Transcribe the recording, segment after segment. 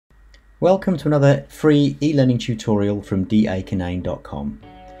Welcome to another free e-learning tutorial from dakinane.com.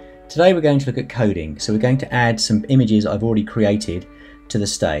 Today we're going to look at coding. So we're going to add some images I've already created to the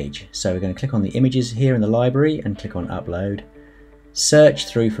stage. So we're going to click on the images here in the library and click on upload, search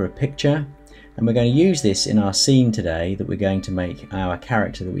through for a picture, and we're going to use this in our scene today that we're going to make our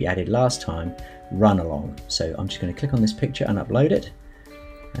character that we added last time run along. So I'm just going to click on this picture and upload it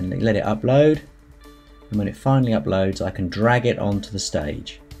and let it upload, and when it finally uploads I can drag it onto the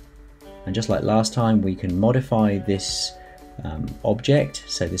stage. And just like last time, we can modify this object.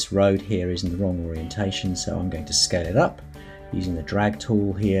 So this road here is in the wrong orientation, so I'm going to scale it up using the drag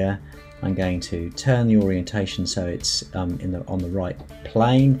tool here. I'm going to turn the orientation so it's on the right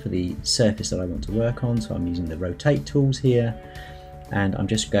plane for the surface that I want to work on. So I'm using the rotate tools here, and I'm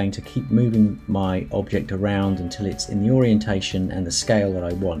just going to keep moving my object around until it's in the orientation and the scale that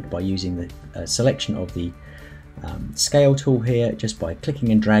I want by using the selection of the scale tool here, just by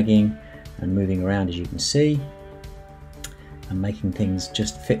clicking and dragging and moving around, as you can see, and making things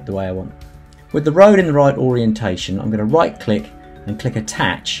just fit the way I want. With the road in the right orientation, I'm going to right click and click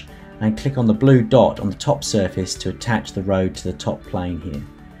attach and click on the blue dot on the top surface to attach the road to the top plane here.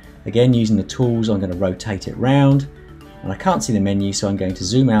 Again, using the tools, I'm going to rotate it round, and I can't see the menu, so I'm going to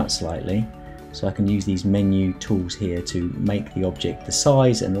zoom out slightly so I can use these menu tools here to make the object the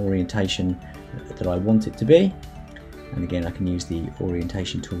size and orientation that I want it to be. And again, I can use the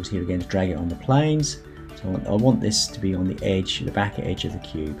orientation tools here again to drag it on the planes. So I want this to be on the edge, the back edge of the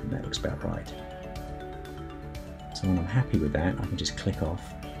cube, and that looks about right. So when I'm happy with that, I can just click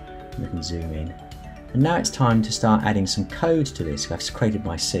off and I can zoom in. And now it's time to start adding some code to this. I've created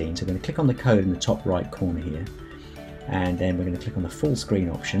my scene, so I'm going to click on the code in the top right corner here, and then we're going to click on the full screen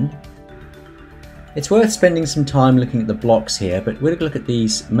option. It's worth spending some time looking at the blocks here, but we're going to look at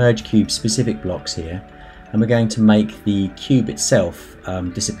these MergeCube specific blocks here. And we're going to make the cube itself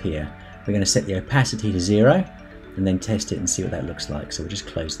disappear. We're going to set the opacity to 0 and then test it and see what that looks like. So we'll just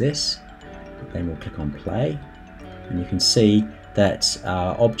close this, then we'll click on play, and you can see that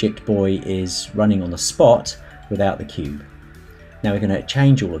our object boy is running on the spot without the cube. Now we're going to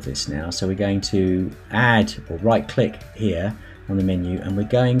change all of this now, so we're going to add or right click here on the menu, and we're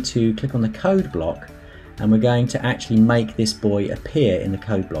going to click on the code block, and we're going to actually make this boy appear in the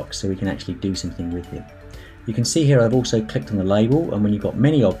code block so we can actually do something with him. You can see here I've also clicked on the label, and when you've got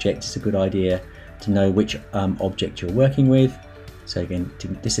many objects it's a good idea to know which object you're working with. So again, to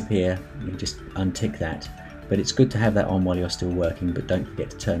disappear, you just untick that, but it's good to have that on while you're still working, but don't forget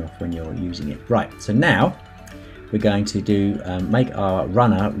to turn off when you're using it. Right, so now we're going to do make our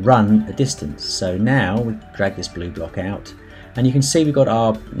runner run a distance. So now we drag this blue block out, and you can see we've got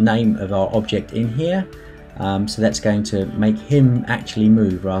our name of our object in here. So that's going to make him actually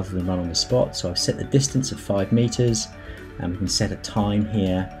move rather than run on the spot. So I've set the distance of 5 meters, and we can set a time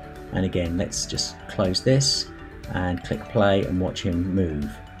here. And again, let's just close this and click play and watch him move.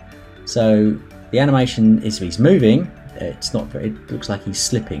 So the animation is he's moving. It's not very, it looks like he's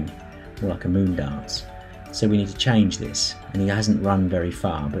slipping, more like a moon dance. So we need to change this, and he hasn't run very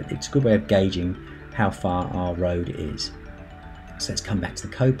far, but it's a good way of gauging how far our road is. So let's come back to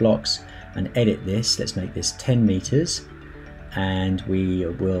the code blocks and edit this. Let's make this 10 meters, and we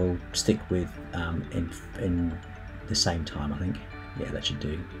will stick with in the same time, I think. Yeah, that should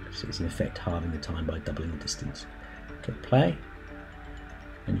do. So it's in effect halving the time by doubling the distance. Click play,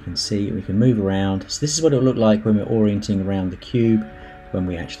 and you can see we can move around. So this is what it will look like when we're orienting around the cube when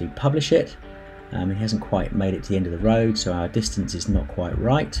we actually publish it. It hasn't quite made it to the end of the road, so our distance is not quite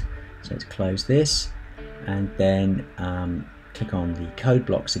right. So let's close this, and then click on the code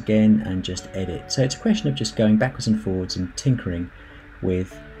blocks again and just edit. So it's a question of just going backwards and forwards and tinkering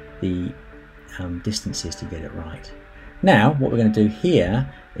with the distances to get it right. Now what we're going to do here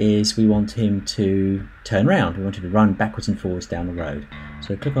is we want him to turn around. We want him to run backwards and forwards down the road.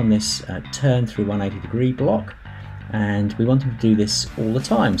 So click on this turn through 180-degree block, and we want him to do this all the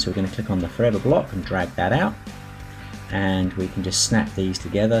time. So we're going to click on the forever block and drag that out, and we can just snap these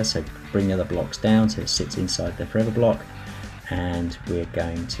together. So bring the other blocks down so it sits inside the forever block. And we're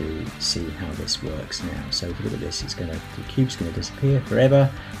going to see how this works now. So if you look at this, the cube's going to disappear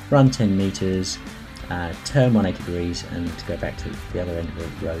forever, run 10 meters, turn 180 degrees, and to go back to the other end of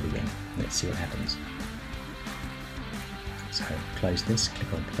the road again. Let's see what happens. So close this,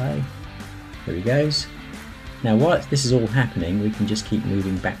 click on play. There he goes. Now while this is all happening, we can just keep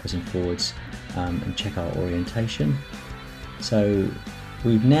moving backwards and forwards and check our orientation. So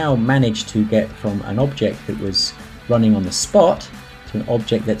we've now managed to get from an object that was running on the spot to an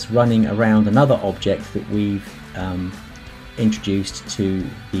object that's running around another object that we've introduced to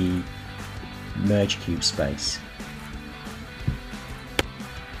the MergeCube space.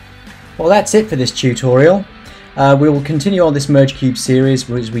 Well, that's it for this tutorial. We will continue on this MergeCube series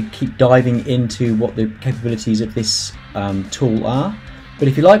as we keep diving into what the capabilities of this tool are. But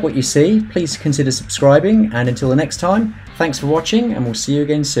if you like what you see, please consider subscribing, and until the next time, thanks for watching and we'll see you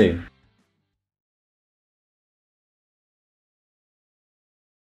again soon.